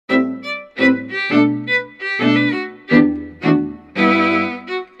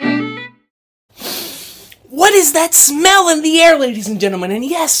is that smell in the air, ladies and gentlemen? And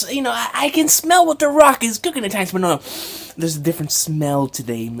yes, you know, I can smell what the Rock is cooking at times, but no, there's a different smell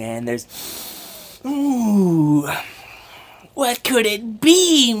today, man. There's, ooh, what could it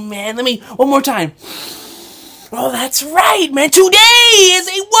be, man? Let me, one more time. Oh, that's right, man. Today is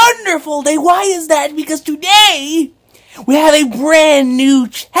a wonderful day. Why is that? Because today we have a brand new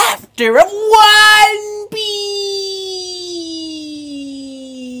chapter of One Piece.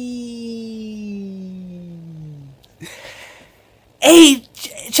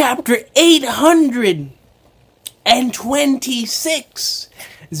 Chapter 826.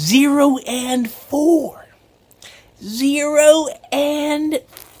 0 and 4. 0 and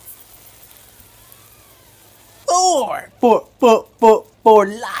 4. For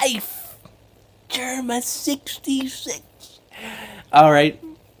life. Germa 66. Alright.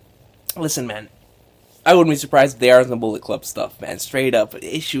 Listen, man. I wouldn't be surprised if they are in the Bullet Club stuff, man. Straight up,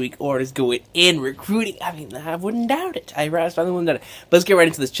 issuing orders, going in, recruiting. I mean, I wouldn't doubt it. I finally wouldn't doubt it. But let's get right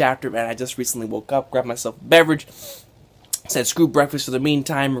into this chapter, man. I just recently woke up, grabbed myself a beverage, said screw breakfast for the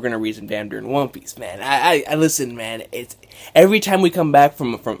meantime. We're gonna read some damn during One Piece, man. I listen, man. It's every time we come back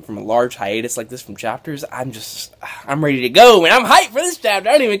from a large hiatus like this from chapters, I'm ready to go, man. I'm hyped for this chapter.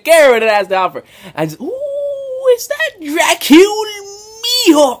 I don't even care what it has to offer. Ooh, is that Dracula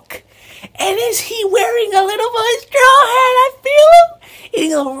Mihawk? And is he wearing a little boy straw hat? I feel him.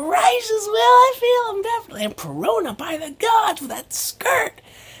 Eating a little rice as well. I feel him definitely. And Perona, by the gods, with that skirt.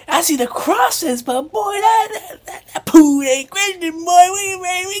 I see the crosses, but boy, that poo ain't Christian, boy.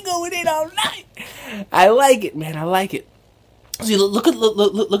 We going in all night. I like it, man. I like it. See, look at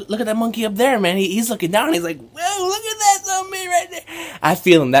that monkey up there, man. He's looking down. He's like, whoa, look at that zombie right there. I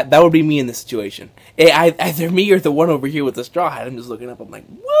feel him. That would be me in this situation. Either me or the one over here with the straw hat. I'm just looking up. I'm like,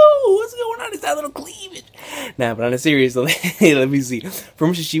 whoa, what's going on? Is that little cleavage? Nah, but on a serious note, hey, let me see.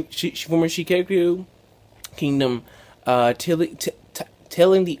 Former Shikaku Kingdom,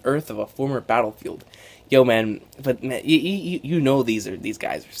 tilling the earth of a former battlefield. Yo, man, but man, you know these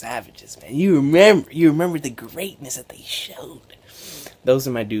guys are savages, man. You remember the greatness that they showed. Those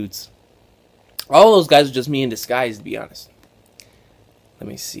are my dudes. All those guys are just me in disguise, to be honest. Let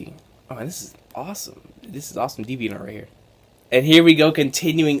me see. Oh, man, this is awesome. This is awesome DeviantArt right here. And here we go,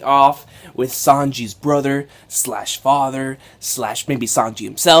 continuing off with Sanji's brother / father / maybe Sanji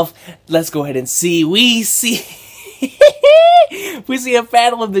himself. Let's go ahead and see. We see a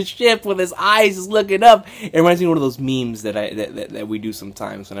panel of the ship with his eyes just looking up. It reminds me of one of those memes that we do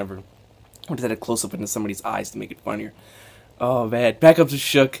sometimes whenever we just had a close up into somebody's eyes to make it funnier. Oh man, backups are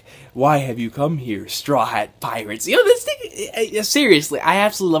shook. Why have you come here, Straw Hat Pirates? You know this thing. Seriously, I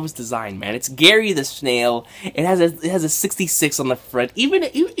absolutely love its design, man. It's Gary the Snail. It has a 66 on the front. Even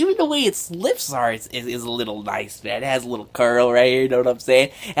the way its lips are is a little nice, man. It has a little curl right here. You know what I'm saying?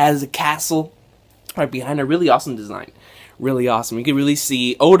 It has a castle right behind. A really awesome design. Really awesome. You can really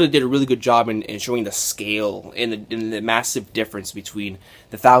see Oda did a really good job in showing the scale and the massive difference between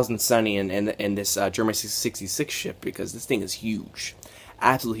the Thousand Sunny and this Germa 66 ship, because this thing is huge,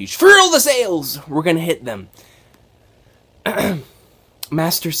 absolutely huge. Furl the sails! We're gonna hit them.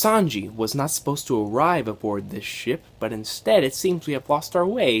 Master Sanji was not supposed to arrive aboard this ship, but instead it seems we have lost our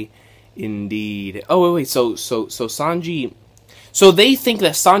way. Indeed. Oh wait. So Sanji. So they think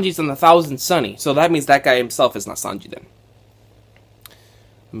that Sanji's on the Thousand Sunny. So that means that guy himself is not Sanji then.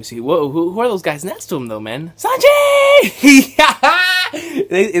 Let me see. Whoa, who are those guys next to him, though, man? Sanji! Do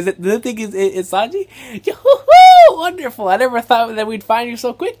they think it's Sanji? Yoo-hoo-hoo! Wonderful. I never thought that we'd find you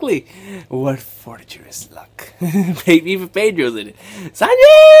so quickly. What fortuitous luck. Even Pedro's in it.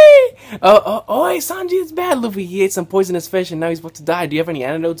 Sanji! Oh, hey, Sanji, it's bad, Luffy. He ate some poisonous fish and now he's about to die. Do you have any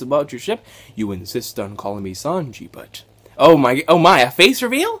anecdotes about your ship? You insist on calling me Sanji, but... Oh my, a face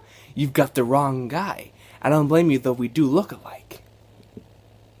reveal? You've got the wrong guy. I don't blame you, though we do look alike.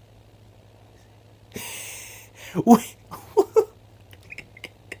 Wait, hold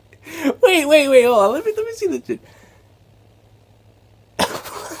on. Let me see the shit.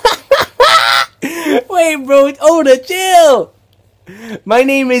 Wait, bro, Oda, chill. My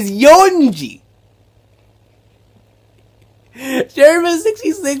name is Yonji. Germa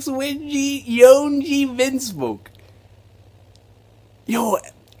 66 Winji Yonji Vinsmoke. Yo,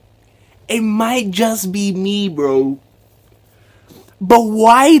 it might just be me, bro. But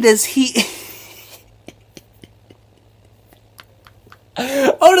why does he...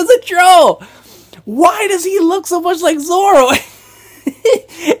 Oda's a troll! Why does he look so much like Zoro?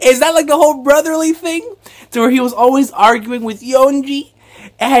 Is that like the whole brotherly thing? To where he was always arguing with Yonji?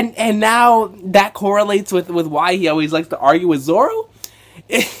 And now that correlates with why he always likes to argue with Zoro?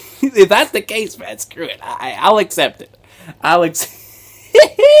 If that's the case, man, screw it. I'll accept it. He got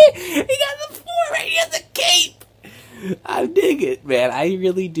the right here, the cape. I dig it, man. I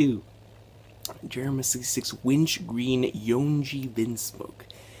really do. Jeremy 66 Winch Green Yonji Vinsmoke.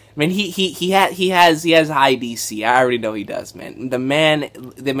 I mean, he has high DC. I already know he does, man. The man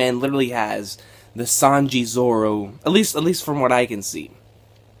literally has the Sanji Zoro. At least from what I can see.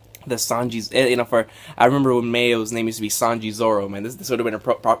 The Sanji's, you know, I remember when Mayo's name used to be Sanji Zoro, man. This would have been a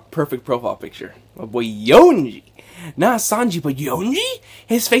perfect profile picture. My boy Yonji. Not Sanji, but Yonji?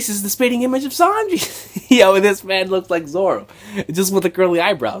 His face is the spitting image of Sanji. Yo, this man looks like Zoro. Just with the curly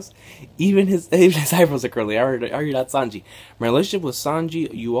eyebrows. Even his eyebrows are curly. Are you not Sanji? My relationship with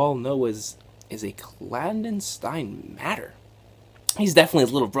Sanji, you all know, is a clandestine matter. He's definitely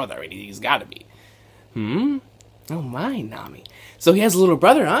his little brother. I mean, he's gotta be. Oh my, Nami. So he has a little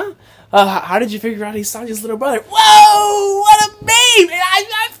brother, huh? How did you figure out he's Sanji's little brother? Whoa! What a babe!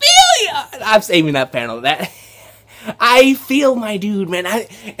 I feel you! I'm saving that panel. I feel my dude, man.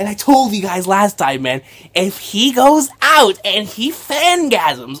 I told you guys last time, man. If he goes out and he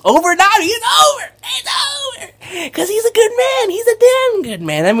fangasms over Nami, he's over! It's over! Because he's a good man. He's a damn good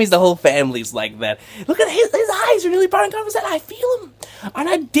man. That means the whole family's like that. Look at his eyes are really part of conversation. I feel him on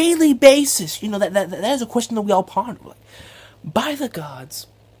a daily basis. You know, that is a question that we all ponder. Like, by the gods,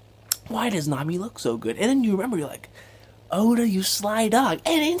 why does Nami look so good? And then you remember, you're like, Oda, you sly dog.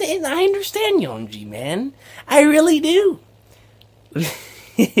 And I understand Yonji, man. I really do.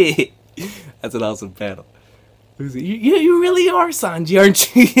 That's an awesome panel. You really are Sanji,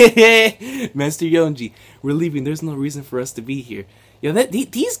 aren't you? Master Yonji, we're leaving. There's no reason for us to be here. Yo,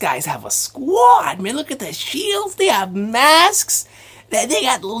 these guys have a squad, man. Look at the shields. They have masks. They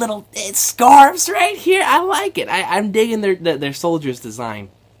got little scarves right here. I like it. I'm digging their soldiers' design.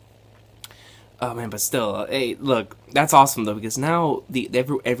 Oh man, but still, hey, look, that's awesome though, because now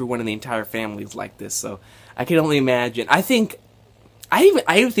everyone in the entire family is like this. So I can only imagine. I even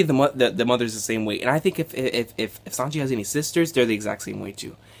think the mother's the same way, and I think if Sanji has any sisters, they're the exact same way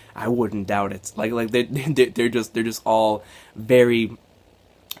too. I wouldn't doubt it. Like they're just all very.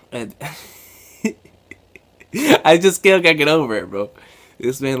 I just can't get over it, bro.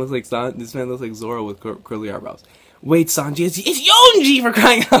 This man looks like Zoro with curly eyebrows. Wait, Sanji, it's Yonji, for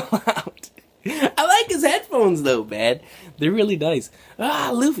crying out loud. I like his headphones though, man. They're really nice.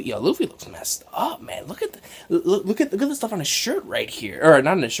 Luffy, yo, Luffy looks messed up, man. Look at the stuff on his shirt right here, or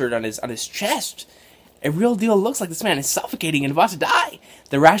not on his shirt, on his chest. A real deal looks like this man is suffocating and about to die.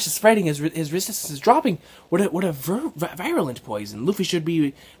 The rash is spreading. His resistance is dropping. What a virulent poison. Luffy should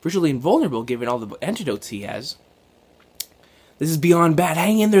be virtually invulnerable given all the antidotes he has. This is beyond bad.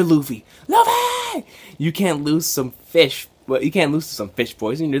 Hang in there, Luffy. Luffy! You can't lose some fish. Well, you can't lose to some fish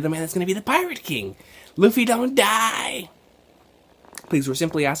poison. You're the man that's going to be the Pirate King. Luffy, don't die. Please, we're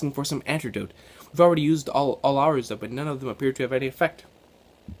simply asking for some antidote. We've already used all ours, but none of them appear to have any effect.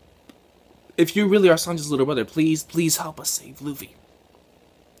 If you really are Sanji's little brother, please help us save Luffy.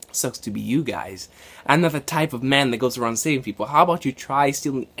 Sucks to be you guys. I'm not the type of man that goes around saving people. How about you try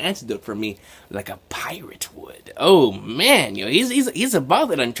stealing the antidote from me like a pirate would? Oh man, yo, he's about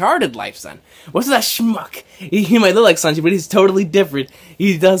that Uncharted life, son. What's that schmuck? He might look like Sanji, but he's totally different.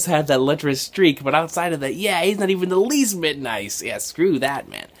 He does have that lecherous streak, but outside of that, yeah, he's not even the least bit nice. Yeah, screw that,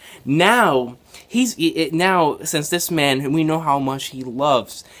 man. Now, since this man, we know how much he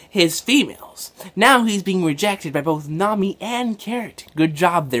loves his females. Now he's being rejected by both Nami and Carrot. Good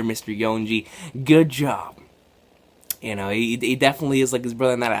job there, Mr. Yonji. Good job. You know, he definitely is like his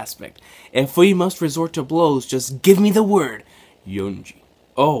brother in that aspect. If we must resort to blows, just give me the word. Yonji.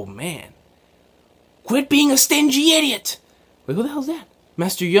 Oh, man. Quit being a stingy idiot. Wait, who the hell's that?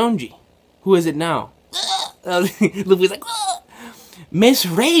 Master Yonji. Who is it now? Luffy's like, Miss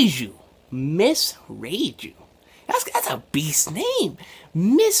Reiju. Miss Reiju. That's a beast name.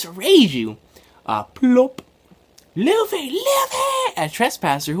 Miss Reiju. Plop. Luffy! A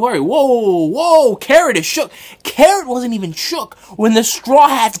trespasser. Who are you? Whoa! Carrot is shook. Carrot wasn't even shook when the Straw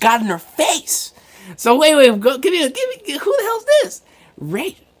Hats got in her face. So wait, give me. Who the hell's this?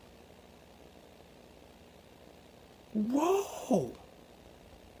 Reiju. Whoa!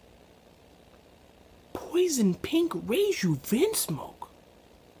 Poison pink Reiju Vinsmoke.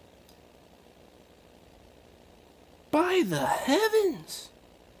 By the heavens!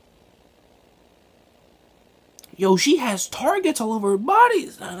 Yo, she has targets all over her body.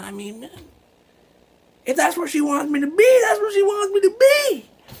 I mean, man, if that's where she wants me to be, that's where she wants me to be.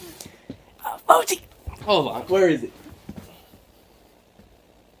 Hold on, where is it?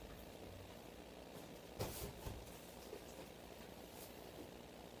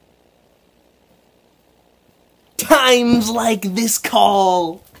 Times like this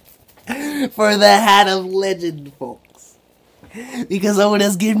call for the Hat of Legend, folks. because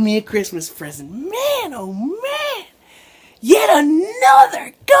Oda's giving me a Christmas present. Man, oh man. Yet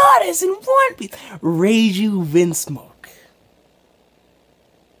another goddess in One Piece. Reiju Vinsmoke.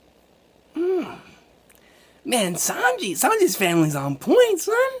 Man, Sanji's family's on point,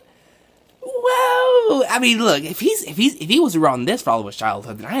 son. Well, I mean, look, if he was around this for all of his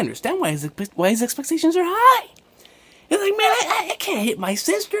childhood, then I understand why his expectations are high. He's like, man, I can't hit my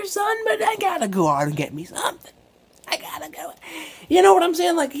sister, son, but I gotta go out and get me something. I gotta go. You know what I'm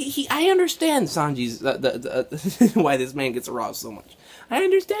saying? Like, I understand Sanji's why this man gets aroused so much. I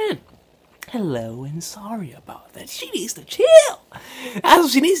understand. Hello and sorry about that. She needs to chill. That's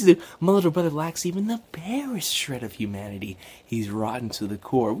what she needs to do. My little brother lacks even the barest shred of humanity. He's rotten to the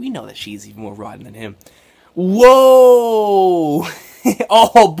core. We know that she's even more rotten than him. Whoa!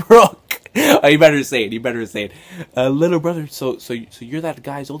 Oh, Brooke. Oh, you better say it. You better say it. Little brother, so you're that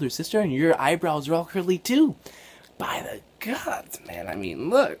guy's older sister, and your eyebrows are all curly too. By the gods, man. I mean,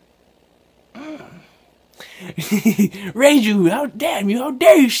 look. Reiju, how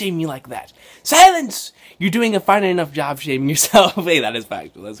dare you shame me like that? Silence! You're doing a fine enough job shaming yourself. Hey, that is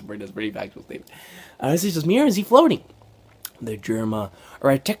factual. That's a pretty factual statement. Is he just me or is he floating? The Germa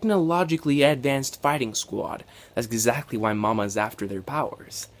are a technologically advanced fighting squad. That's exactly why Mama's after their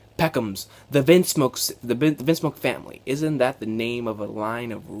powers. Peckham's, the Vinsmoke family. Isn't that the name of a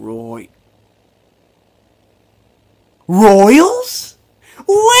line of Royals?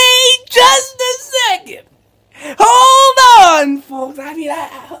 Wait just a second. Hold on, folks. I mean,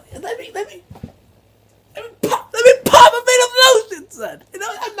 let me pop a bit of lotion, son. You know,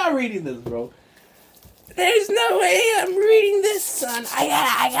 I'm not reading this, bro. There's no way I'm reading this, son.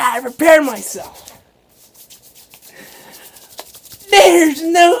 I gotta prepare myself. There's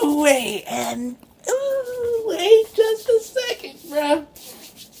no way. And wait just a second, bro.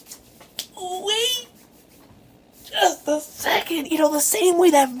 Wait just a second. You know, the same way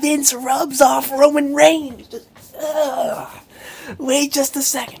that Vince rubs off Roman Reigns. Just, wait just a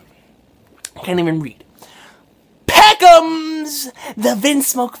second. I can't even read. Peckham's! The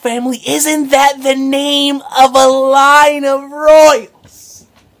Vinsmoke family. Isn't that the name of a line of royals?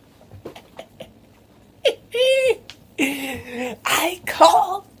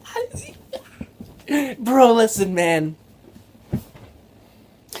 Bro, listen, man.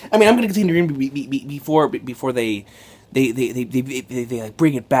 I mean, I'm gonna continue reading before they like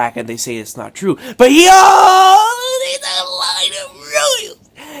bring it back and they say it's not true. But yo, it's a line of royals.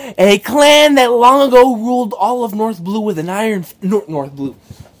 A clan that long ago ruled all of North Blue with an iron North Blue.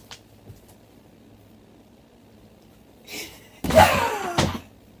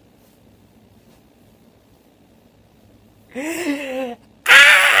 Dude,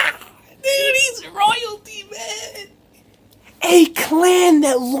 he's royalty, man. A clan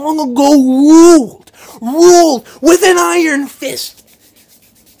that long ago ruled with an iron fist.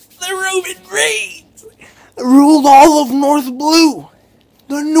 The Roman Reigns ruled all of North Blue.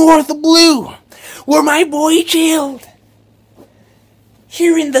 The North Blue, where my boy chilled.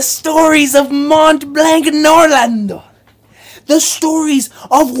 Hearing the stories of Mont Blanc and Orlando. The stories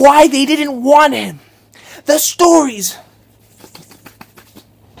of why they didn't want him. The stories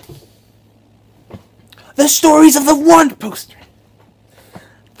of the want poster.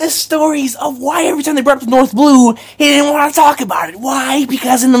 The stories of why every time they brought up the North Blue, he didn't want to talk about it. Why?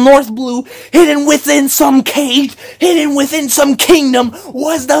 Because in the North Blue, hidden within some cage, hidden within some kingdom,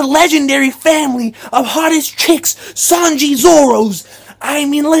 was the legendary family of hottest chicks, Sanji Zoros. I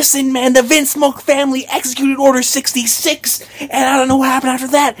mean, listen, man, the Vinsmoke family executed Order 66, and I don't know what happened after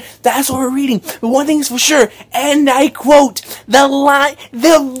that. That's what we're reading. But one thing is for sure, and I quote, the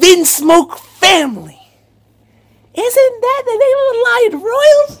Vinsmoke family. Isn't that the name of the line of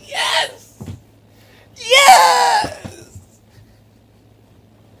royals? Yes! Yes!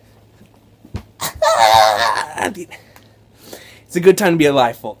 It's a good time to be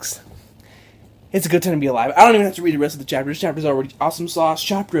alive, folks. It's a good time to be alive. I don't even have to read the rest of the chapter. This chapter is already awesome sauce.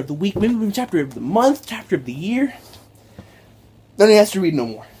 Chapter of the week, maybe even chapter of the month, chapter of the year. Don't even have to read no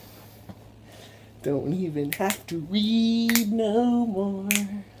more. Don't even have to read no more.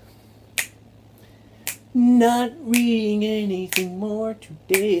 Not reading anything more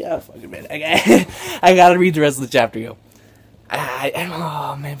today. Oh, fucking man. I gotta read the rest of the chapter, yo.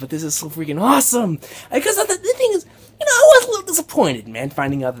 Oh, man, but this is so freaking awesome. Because the thing is, you know, I was a little disappointed, man,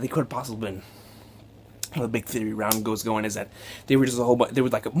 finding out that they could have possibly been. The big theory around going is that they were just a whole bunch. They were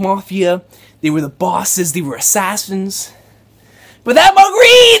like a mafia. They were the bosses. They were assassins. But that book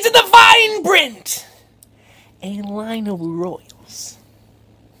reads in the fine print. A line of royals.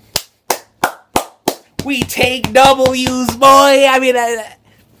 We take W's, boy. I mean,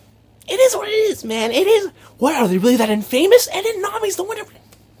 It is what it is, man. It is. What, are they really that infamous? And then Nami's the winner.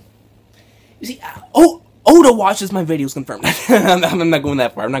 You see, Oda watches my videos, confirmed. I'm not going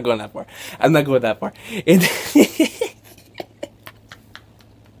that far. I'm not going that far. I'm not going that far. And,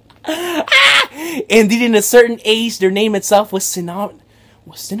 indeed, in a certain age, their name itself was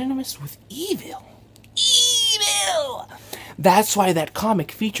synonymous with evil. Evil! That's why that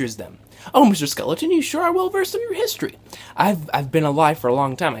comic features them. Oh, Mr. Skeleton, you sure are well versed in your history. I've been alive for a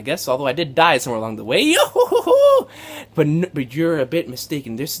long time, I guess, although I did die somewhere along the way. But you're a bit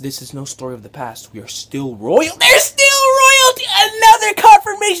mistaken. This is no story of the past. We are still royal. There's still royalty! Another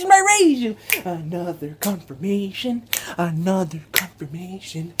confirmation by Reiju! Another confirmation. Another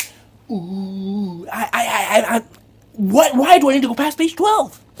confirmation. Ooh. What? Why do I need to go past page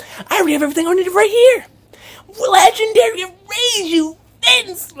 12? I already have everything I need right here. Legendary Reiju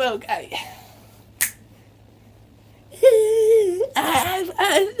Vinsmoke.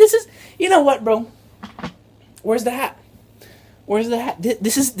 This is, you know what, bro? Where's the hat? Where's the hat?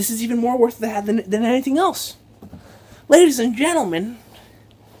 This is even more worth the hat than anything else. Ladies and gentlemen,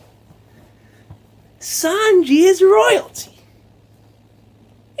 Sanji is royalty.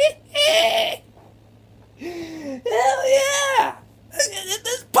 Hell yeah!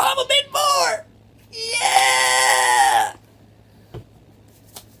 Let's pop a bit more. Yeah!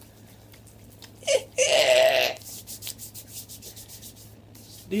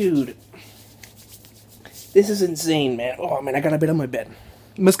 Dude, this is insane, man. Oh man, I got a bit on my bed.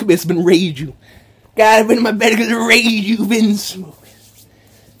 It's been Reiju. Got a bit in my bed because of Reiju Vinsmoke.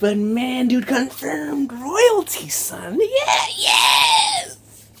 But man, dude, confirmed royalty, son. Yeah, yes.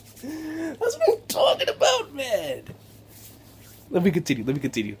 That's what I'm talking about, man. Let me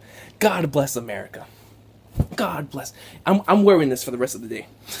continue. God bless America. God bless. I'm wearing this for the rest of the day.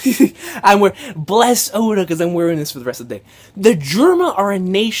 Bless Oda, because I'm wearing this for the rest of the day. The Germa are a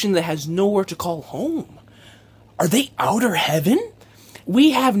nation that has nowhere to call home. Are they outer heaven?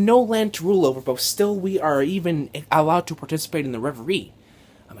 We have no land to rule over, but still we are even allowed to participate in the reverie.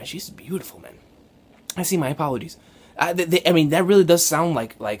 I mean, she's beautiful, man. I see, my apologies. I mean, that really does sound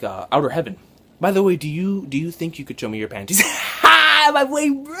like outer heaven. By the way, do you think you could show me your panties? Ha! My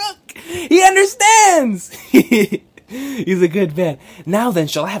boy Brooke! He understands! He's a good man. Now then,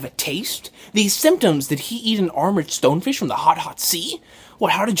 shall I have a taste? These symptoms, did he eat an armored stonefish from the hot sea?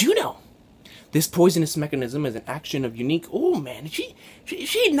 What, how did you know? This poisonous mechanism is an action of unique... Oh, man, she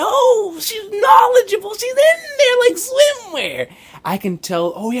knows! She's knowledgeable! She's in there like swimwear! I can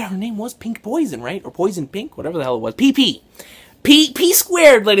tell... Oh, yeah, her name was Pink Poison, right? Or Poison Pink? Whatever the hell it was. PP! P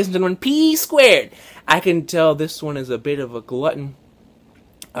squared, ladies and gentlemen. P squared! I can tell this one is a bit of a glutton.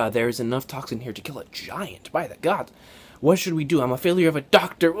 There's enough toxin here to kill a giant. By the gods. What should we do? I'm a failure of a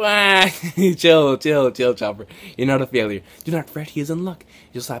doctor. Chill, Chopper. You're not a failure. Do not fret, he is in luck.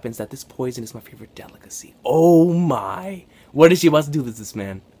 It just happens that this poison is my favorite delicacy. Oh my. What is she about to do with this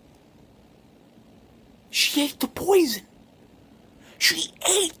man? She ate the poison. She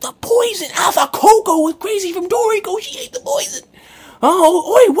ate the poison. I thought Coco was crazy from Doriko. She ate the poison.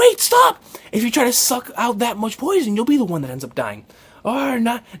 Oh, wait, stop. If you try to suck out that much poison, you'll be the one that ends up dying. Or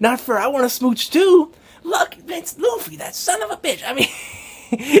not for I want to smooch too. Look, it's Luffy, that son of a bitch. I mean,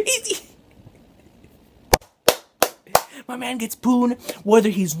 my man gets poon, whether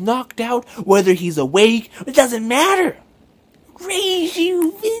he's knocked out, whether he's awake, it doesn't matter.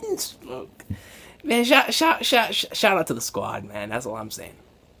 Reiju Vinsmoke. Man, shout out to the squad, man. That's all I'm saying.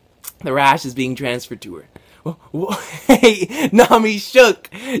 The rash is being transferred to her. Hey, Nami shook.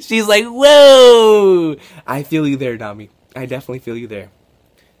 She's like, whoa. I feel you there, Nami. I definitely feel you there.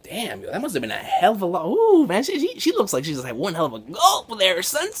 Damn, that must have been a hell of a lot. Ooh, man, she looks like she's just had one hell of a gulp there,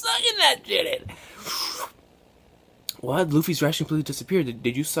 son, sucking that shit in. What? Luffy's ration completely disappeared.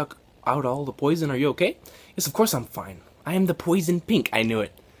 Did you suck out all the poison? Are you okay? Yes, of course I'm fine. I am the poison pink. I knew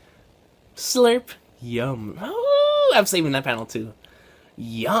it. Slurp. Yum. Oh, I'm saving that panel too.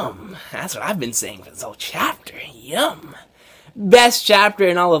 Yum. That's what I've been saying for this whole chapter. Yum. Best chapter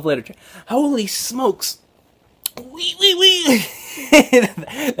in all of literature. Holy smokes. Wee.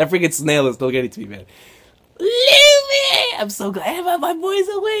 That freaking snail is still getting to me, man. Luffy! I'm so glad my boy's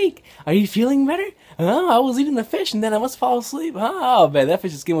awake. Are you feeling better? I was eating the fish and then I must fall asleep. Oh, man, that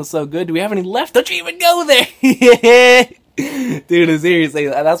fish's skin was so good. Do we have any left? Don't you even go there. Dude, seriously,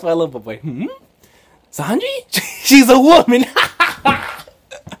 that's why I love my boy. Sanji? She's a woman.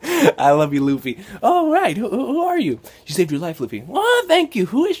 I love you, Luffy. Oh, right. Who are you? She saved your life, Luffy. Oh, thank you.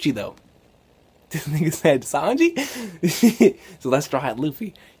 Who is she, though? This nigga said, Sanji? So let's try it,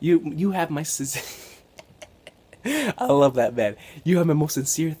 Luffy. You have my I love that, man. You have my most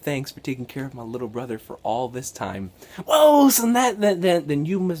sincere thanks for taking care of my little brother for all this time. Whoa, so then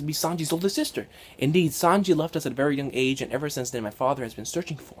you must be Sanji's older sister. Indeed, Sanji left us at a very young age, and ever since then my father has been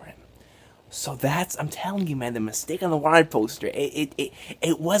searching for him. So that's, I'm telling you, man, the mistake on the wanted poster,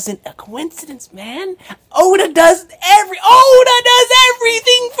 it wasn't a coincidence, man. Oda does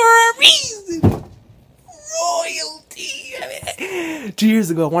everything for a reason. Royalty. 2 years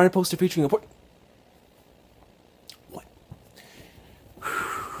ago, a wanted poster featuring a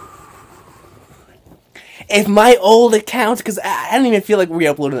if my old account, because I don't even feel like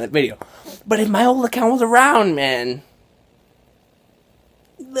re-uploading that video, but if my old account was around, man,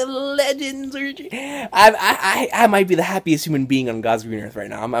 the legends are... I might be the happiest human being on God's green earth right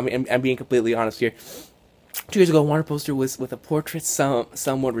now. I'm being completely honest here. 2 years ago, a wanted poster was with a portrait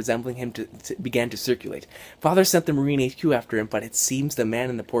somewhat resembling him began to circulate. Father sent the Marine HQ after him, but it seems the man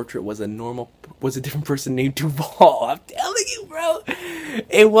in the portrait was a different person named Duval. I'm telling you, bro.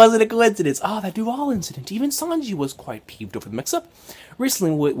 It wasn't a coincidence. Oh, that Duval incident. Even Sanji was quite peeved over the mix-up.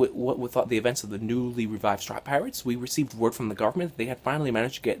 Recently, with the events of the newly revived Stripe Pirates, we received word from the government that they had finally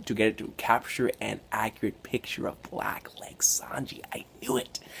managed to capture an accurate picture of Blackleg Sanji. I knew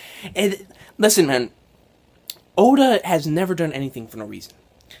it. And listen, man. Oda has never done anything for no reason.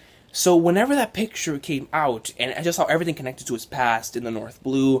 So whenever that picture came out, and just how everything connected to his past in the North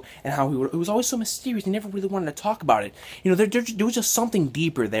Blue, and how it was always so mysterious, he never really wanted to talk about it. You know, there was just something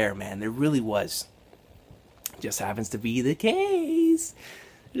deeper there, man. There really was. Just happens to be the case.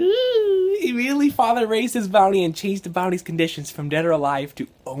 Ooh, immediately, Father raised his bounty and changed the bounty's conditions from dead or alive to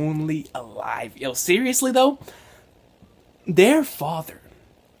only alive. Yo, seriously though? Their father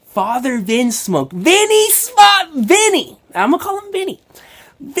Vinsmoke. Vinny! I'm gonna call him Vinny.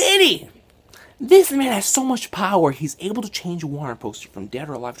 Vinny! This man has so much power, he's able to change a wanted poster from dead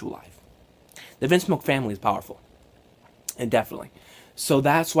or alive to alive. The Vinsmoke family is powerful. And definitely. So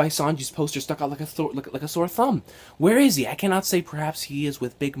that's why Sanji's poster stuck out like a sore thumb. Where is he? I cannot say. Perhaps he is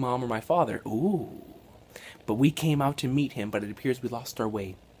with Big Mom or my father. Ooh. But we came out to meet him, but it appears we lost our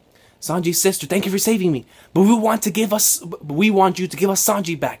way. Sanji's sister, thank you for saving me. But we want you to give us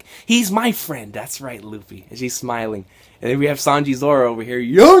Sanji back. He's my friend. That's right, Luffy. And she's smiling. And then we have Sanji Zoro over here,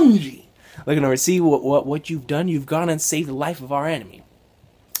 Yonji, looking over. See what you've done. You've gone and saved the life of our enemy.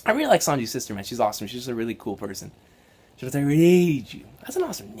 I really like Sanji's sister, man. She's awesome. She's a really cool person. She was like, Reiju. That's an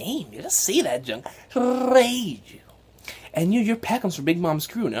awesome name. You just say that, junk. Reiju. And you're Peckham's for Big Mom's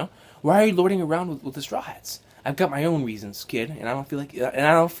crew, no? Why are you lording around with the Straw Hats? I've got my own reasons, kid, and I don't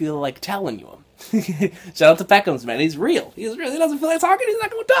feel like telling you them. Shout out to Peckham's, man. He's real. He doesn't feel like talking. He's not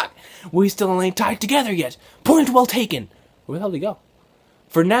going to talk. We still ain't tied together yet. Point well taken. Where the hell did he go?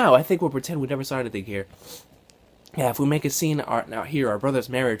 For now, I think we'll pretend we never saw anything here. Yeah, if we make a scene now here, our brother's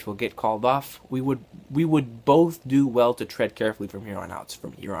marriage will get called off. We would both do well to tread carefully from here on out.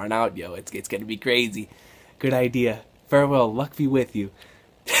 From here on out, yo, it's gonna be crazy. Good idea. Farewell. Luck be with you.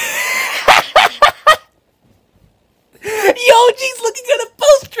 Yoji's looking at a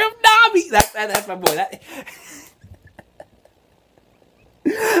poster of Nami. That's my boy.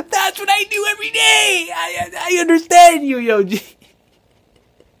 That's what I do every day. I understand you, Yoji.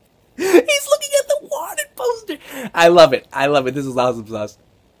 He's looking at the wanted poster. I love it. This is awesome sauce.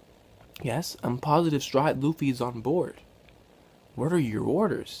 Yes, I'm positive Straw Hat Luffy is on board. What are your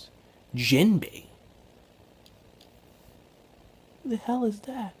orders? Jinbei. Who the hell is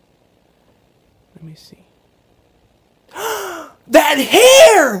that? Let me see. That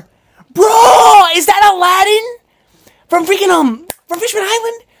hair! Bro! Is that Aladdin? From freaking, from Fishman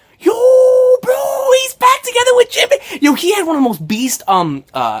Island? Yo, bro! He's back together with Jinbei! Yo, he had one of the most beast,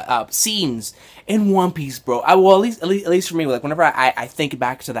 scenes in One Piece, bro. Well, at least for me, like, whenever I think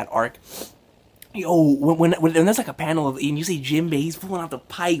back to that arc, yo, when there's like a panel of, and you see Jinbei, he's pulling out the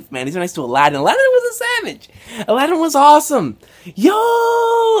pipe, man. He's nice to Aladdin. Aladdin was a savage. Aladdin was awesome. Yo,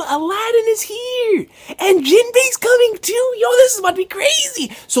 Aladdin is here. And Jinbei's coming too. Yo, this is about to be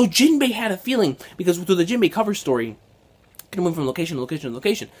crazy. So Jinbei had a feeling, because through the Jinbei cover story, can move from location to location to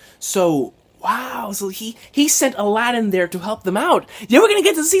location. So, wow, so he sent Aladdin there to help them out. Yeah, we're gonna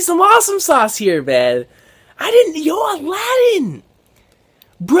get to see some awesome sauce here, man. Yo, Aladdin.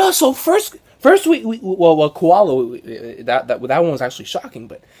 Bruh, so first Koala, that one was actually shocking,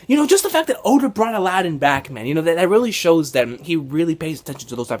 but, you know, just the fact that Oda brought Aladdin back, man, you know, that really shows that he really pays attention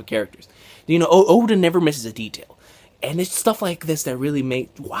to those type of characters. You know, Oda never misses a detail. And it's stuff like this that really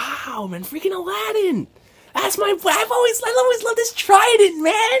wow, man, freaking Aladdin. I've always loved this trident,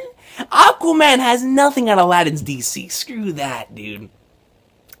 man. Aquaman has nothing on Aladdin's DC. Screw that, dude.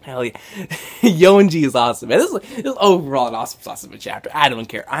 Hell yeah. Yonji is awesome, man. This is overall an awesome sauce of a chapter. I don't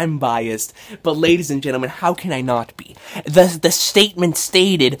care. I'm biased. But ladies and gentlemen, how can I not be? The statement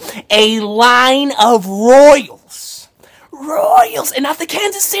stated, a line of royals. Royals, and not the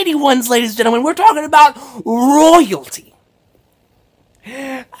Kansas City ones, ladies and gentlemen. We're talking about royalty.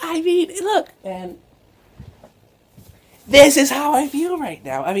 I mean, look, man. This is how I feel right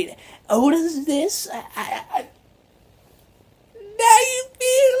now. I mean, Oda's this. Now you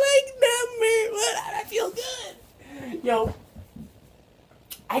feel like number one. I feel good. Yo,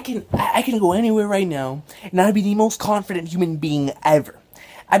 I can go anywhere right now, and I'd be the most confident human being ever.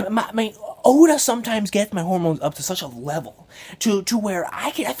 My Oda sometimes gets my hormones up to such a level to where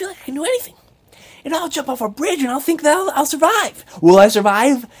I feel like I can do anything. And I'll jump off a bridge and I'll think that I'll survive. Will I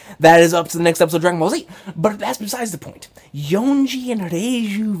survive? That is up to the next episode of Dragon Ball Z. But that's besides the point. Yonji and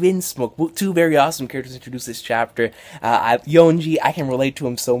Reiju Vinsmoke, two very awesome characters introduced this chapter. Yonji, I can relate to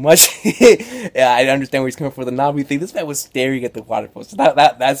him so much. I understand where he's coming from the Navi thing. This man was staring at the water post.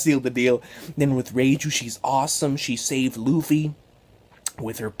 That sealed the deal. Then with Reiju, she's awesome. She saved Luffy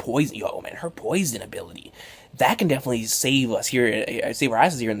with her poison. Yo, man, her poison ability. That can definitely save us here, save our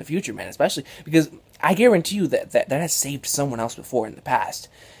asses here in the future, man. Especially because I guarantee you that has saved someone else before in the past.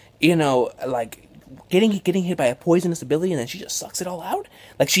 You know, like getting hit by a poisonous ability and then she just sucks it all out.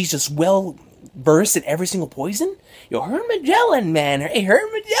 Like she's just well versed in every single poison. Yo, her and Magellan, man. Hey, her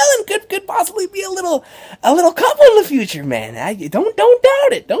and Magellan could possibly be a little couple in the future, man. Don't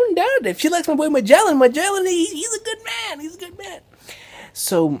doubt it. Don't doubt it. If she likes my boy Magellan, he's a good man. He's a good man.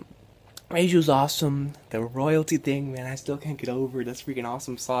 So Reiju's awesome. The royalty thing, man, I still can't get over. That's freaking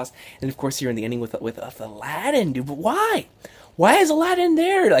awesome sauce. And of course, here in the ending with Aladdin, dude. But why? Why is Aladdin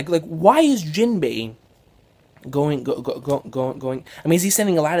there? Like, why is Jinbei going? I mean, is he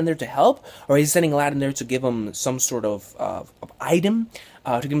sending Aladdin there to help, or is he sending Aladdin there to give him some sort of item,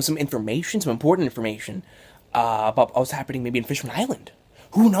 to give him some information, some important information about what's happening maybe in Fishman Island?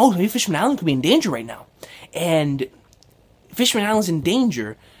 Who knows? Maybe Fishman Island could be in danger right now, and Fishman Island's in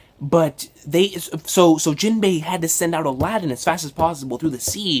danger. But so Jinbei had to send out Aladdin as fast as possible through the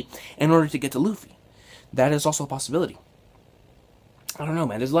sea in order to get to Luffy. That is also a possibility. I don't know,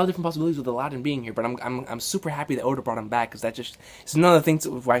 man. There's a lot of different possibilities with Aladdin being here, but I'm super happy that Oda brought him back, because that just is another thing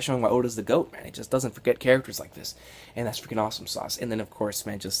why showing why Oda's the GOAT, man. It just doesn't forget characters like this, and that's freaking awesome sauce. And then of course,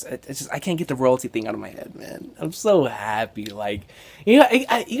 man, I can't get the royalty thing out of my head, man. I'm so happy, like, you know,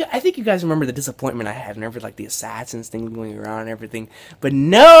 I think you guys remember the disappointment I had whenever like the assassins thing going around and everything, but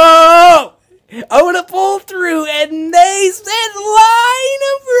no, Oda pulled through, and they said line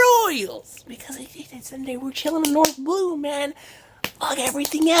of royals because they were chilling in North Blue, man. Fuck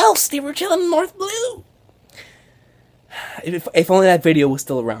everything else. They were chilling in North Blue. If only that video was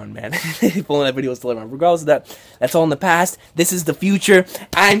still around, man. If only that video was still around. Regardless of that, that's all in the past. This is the future.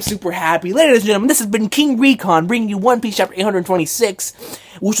 I'm super happy. Ladies and gentlemen, this has been King Recon bringing you One Piece chapter 826,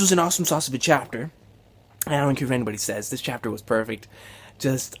 which was an awesome sauce of a chapter. I don't care if anybody says. This chapter was perfect.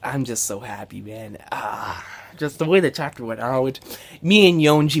 I'm just so happy, man. Just the way the chapter went out. Me and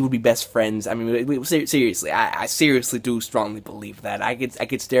Yonji would be best friends. I mean, seriously, I seriously do strongly believe that. I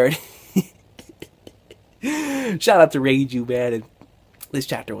could stare at Shout out to Reiju, man. And this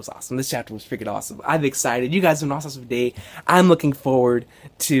chapter was awesome. This chapter was freaking awesome. I'm excited. You guys have an awesome day. I'm looking forward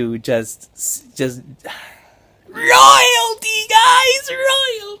to just royalty, guys!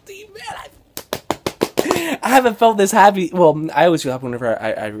 Royalty, man! I haven't felt this happy. Well, I always feel happy whenever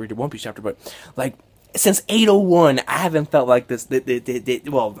I read a One Piece chapter, but like since 801, I haven't felt like this.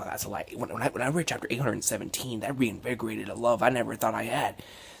 Well, that's a lie. When I read chapter 817, that reinvigorated a love I never thought I had.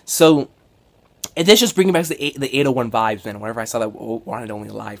 So, and this just bringing back the 801 vibes, man. Whenever I saw that Wanted Only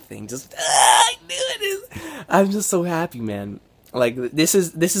Live thing, I knew it. I'm just so happy, man. Like this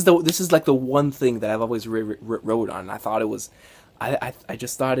is like the one thing that I've always wrote on. I thought it was, I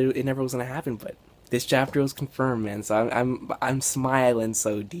just thought it never was gonna happen, but this chapter was confirmed, man. So I'm smiling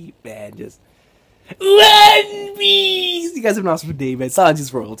so deep, man. Just One Piece. You guys have an awesome day, man.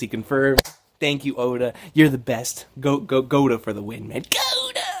 Sanji's royalty confirmed. Thank you, Oda. You're the best. Goda for the win, man.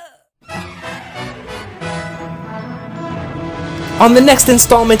 Goda. On the next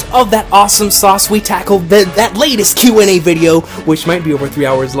installment of that awesome sauce, we tackled that latest Q&A video, which might be over 3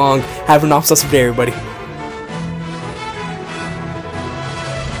 hours long. Have an awesome day, everybody.